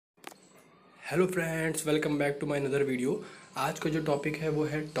Hello friends, welcome back to my another video. आज का जो टॉपिक है वो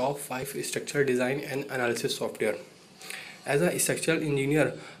है top 5 structural design and analysis software. As a structural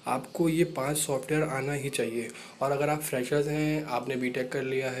engineer आपको ये 5 सॉफ्टवेयर आना ही चाहिए। और अगर आप फ्रेशर्स हैं, आपने बीटेक कर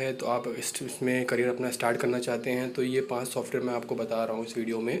लिया है, तो आप इसमें करियर अपना स्टार्ट करना चाहते हैं, तो ये 5 सॉफ्टवेयर मैं आपको बता रहा हूँ इस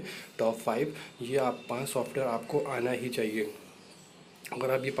वीडियो में। टॉप 5 ये आप 5 सॉफ्टवेयर आपको आना ही चाहिए।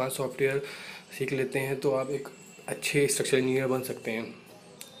 अगर आप ये 5 सॉफ्टवेयर सीख लेते हैं तो आप एक अच्छे स्ट्रक्चरल इंजीनियर बन सकते हैं।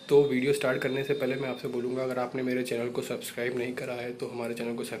 तो वीडियो स्टार्ट करने से पहले मैं आपसे बोलूँगा, अगर आपने मेरे चैनल को सब्सक्राइब नहीं करा है तो हमारे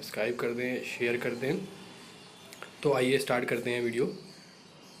चैनल को सब्सक्राइब कर दें, शेयर कर दें। तो आइए स्टार्ट करते हैं वीडियो।